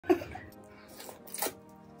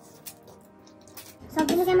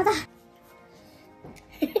Hi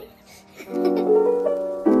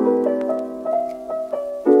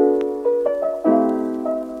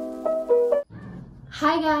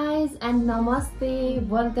guys and namaste,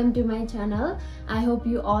 welcome to my channel. I hope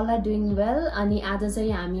you all are doing well. अनि आज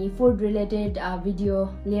चाहिँ हामी food related video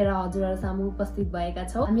लिएर हजुरहरु सामु उपस्थित भएका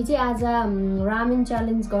छौं. हामी चाहिँ आज रामेन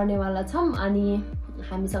च्यालेन्ज गर्नेवाला छौं अनि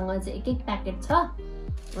हामीसँग चाहिँ एक एक प्याकेट छ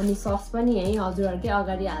अनि सस पनि है हजुरहरुकै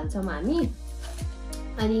अगाडि हाल्छौं हामी.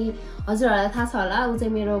 अनि हजुरहरुलाई थाहा छ होला उ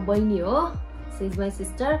चाहिँ मेरो बहिनी हो. She is my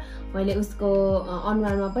sister. मैले उसको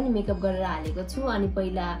अनुहारमा पनि मेकअप गरेर हालेको छु अनि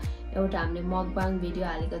पहिला एउटा हामीले मकबाङ भिडियो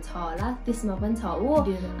हालेको छ होला त्यसमा पनि छ उ.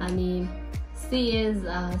 अनि शी इज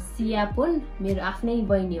सियापुन मेरो आफ्नै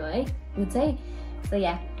बहिनी हो है उ चाहिँ. So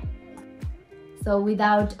yeah so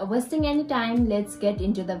without wasting any time let's get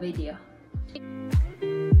into the video.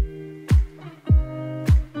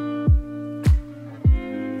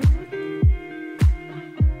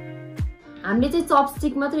 हामीले चाहिँ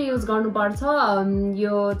चपस्टिक मात्रै युज गर्नुपर्छ.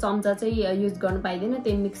 यो चम्चा चाहिँ युज गर्न पाइदैन,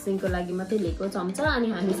 त्यही मिक्सिङको लागि मात्रै लिएको चम्चा.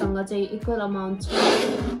 अनि हामीसँग चाहिँ इक्वल अमाउन्ट छ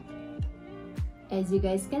as you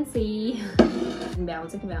guys can C.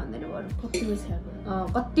 भ्याउँछ कि भ्याउँदैन बरु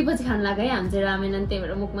कति पछि खानु लाग्यो है हामी चाहिँ रामेन. अनि त्यही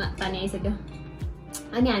भएर मुखमा पानी आइसक्यो.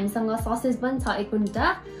 अनि हामीसँग ससेज पनि छ 1 कुन्टा,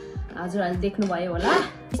 हजुरहरूले देख्नुभयो होला.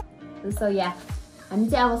 सो या हामी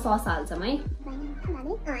चाहिँ अब सस हाल्छौँ है.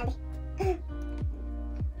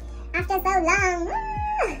 After so long,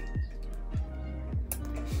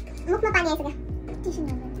 मुखमा पानी आइसक्यो. टिस्यु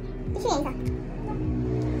हेर्छ.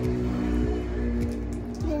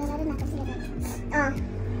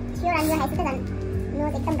 स्योर अनि यो हाइस त झन्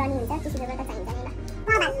नोज एकदम रनी हुन्छ. टिस्यु पेपर त चाहिन्छ नि ल.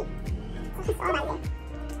 सस हाल्यो.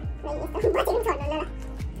 यस्तो बचेको छ होला ल.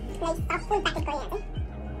 लाइक फुल प्याकेट गरिहाल्छ.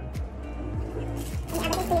 अनि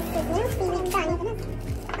अब चाहिँ टेस्ट फिलिङ त अनि पनि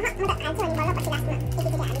म त हाल्छु अनि बल्ल पछि लास्टमा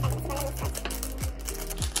एकैचोटि हाल्नुपर्छ बल्ल मिक्स गर्छु.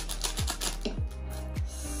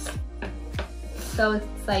 So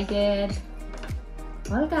excited.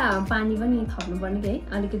 हल्का पानी पनि थप्नु पर्ने के है,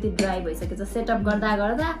 अलिकति ड्राई भइसक्यो छ. सेटअप गर्दा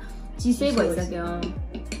गर्दा चिसै भइसक्यो.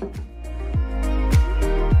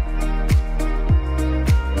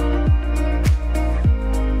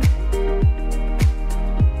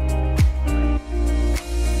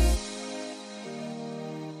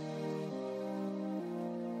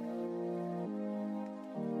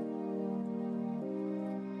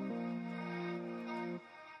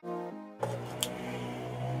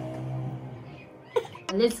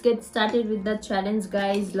 Let's get started with the challenge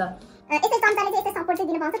guys. ल यस्तो चम्चाले चाहिँ यस्तो सपोर्ट चाहिँ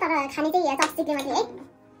दिनु पाउँछ तर खाने चाहिँ चपस्टिकले मात्रै है.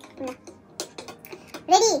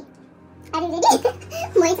 रेडी? Are you ready?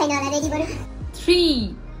 मै छैन होला रेडी बरु. 3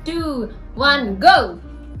 2 1 go.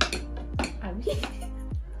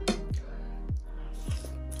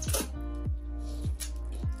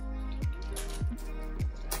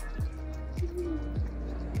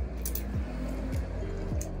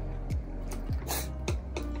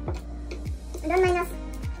 Don't mind us.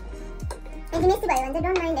 Maybe messy भयो भने चाहिँ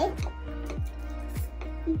don't mind है.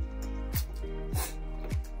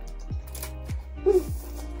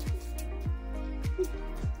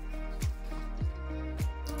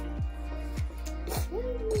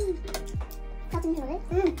 Saking भयो.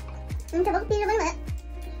 हुन्छ बहुत पिरो पनि भयो.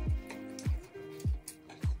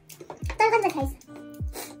 तर कति खाइस?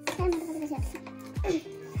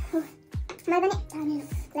 मलाई पनि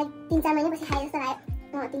लाइक 3-4 महिनापछि खाए जस्तो लाग्यो.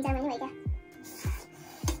 3-4 महिना भयो क्या.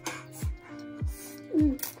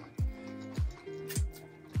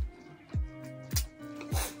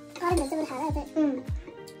 अरे भन्छ खा रहा है.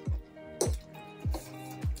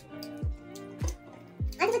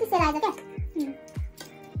 अलिकति सेल आएछ क्या.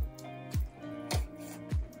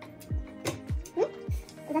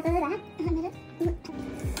 उता त रहा मेरो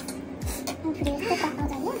फुले त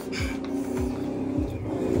पकाउँछ हैन.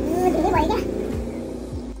 धेरै भयो क्या.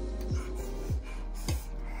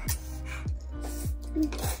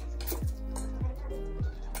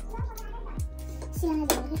 सियाना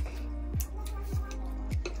जाऊ.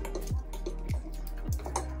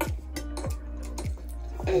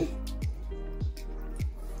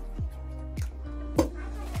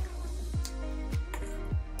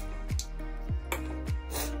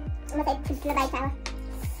 म त ठुलो बाइक आयो.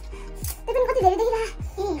 त्यो पनि कति धेरै देखिरा.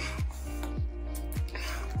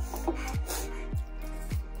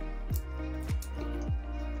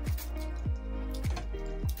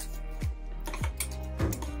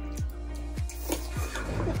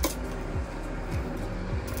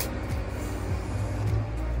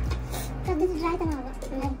 This is right now.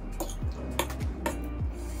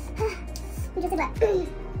 Video से बात.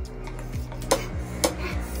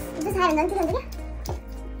 This है ना किधर है?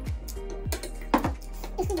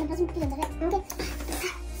 इसको जब बस मुट्ठी अंदर है. ओके.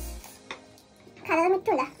 खाना त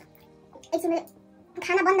मिठो हुन्छ एकछिन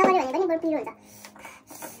खाना बन्द गर्यो भने पनि बरु पिरो हुन्छ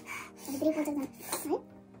भित्री पोल्छ है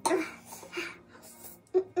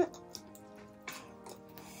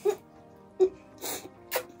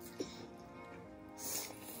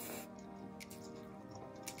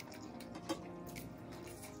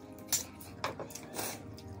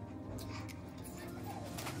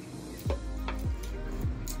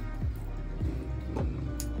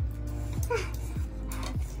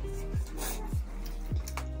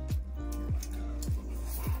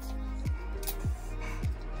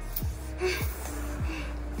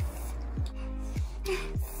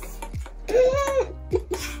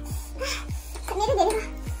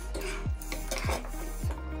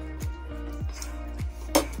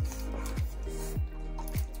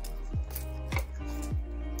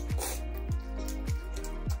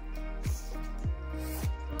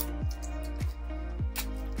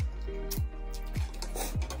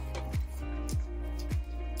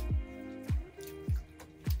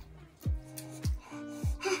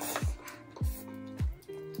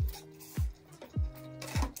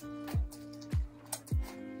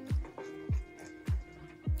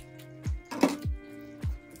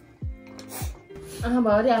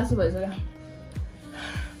भरि आँसु भइसक्यो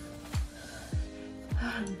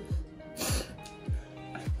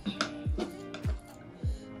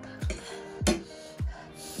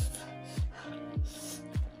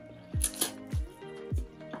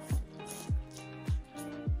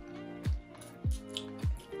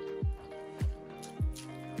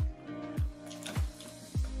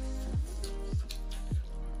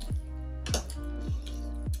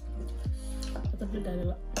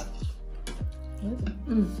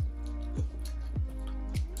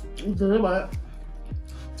धेरै भयो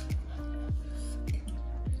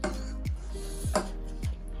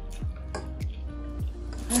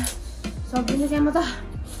सक्दिनँ क्या म त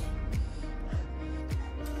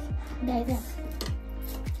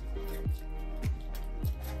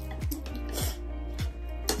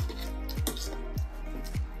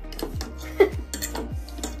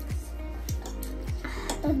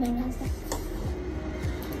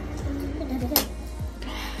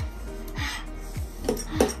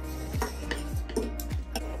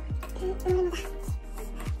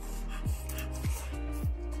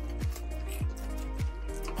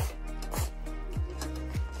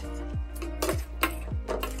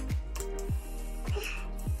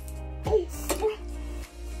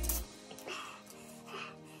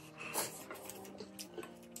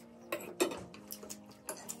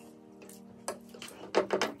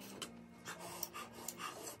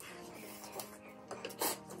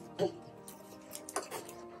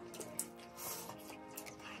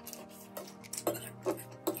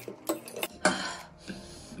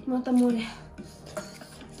म त मरे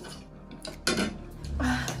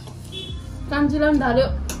कान चिलाउनु थाल्यो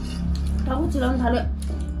टाउको चिलाउनु थाल्यो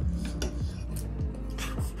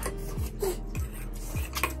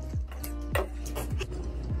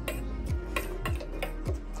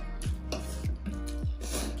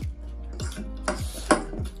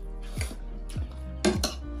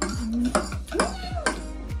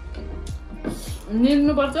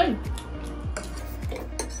निल्नु पर्छ है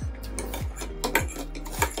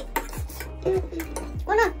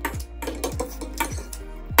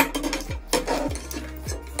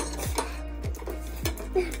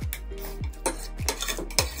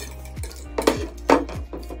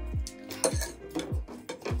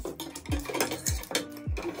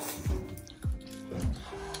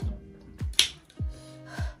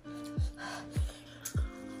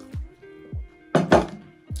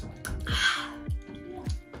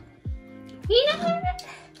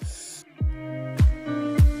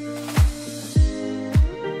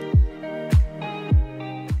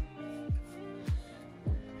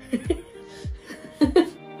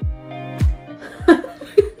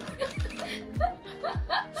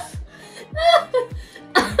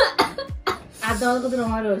Adoro kau tu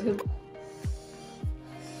ramai orang.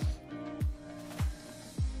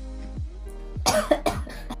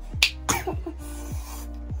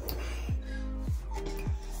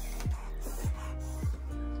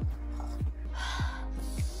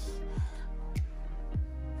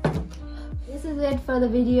 This is it for the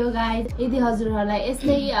video, guys. यदि हजुरहरुलाई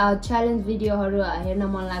यस्तै च्यालेन्ज भिडियोहरु हेर्न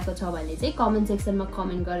मन लागेको छ भने चाहिँ कमेन्ट सेक्सनमा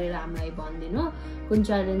कमेन्ट गरेर हामीलाई भनिदिनु कुन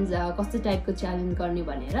च्यालेन्ज कस्तो टाइपको च्यालेन्ज गर्ने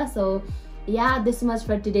भनेर. So yeah, this much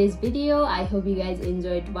for today's video. I hope you guys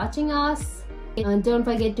enjoyed watching us. And don't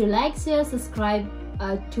forget to like, share, subscribe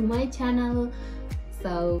to my channel.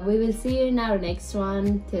 So we will see you in our next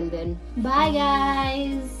one. Till then, bye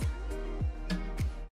guys.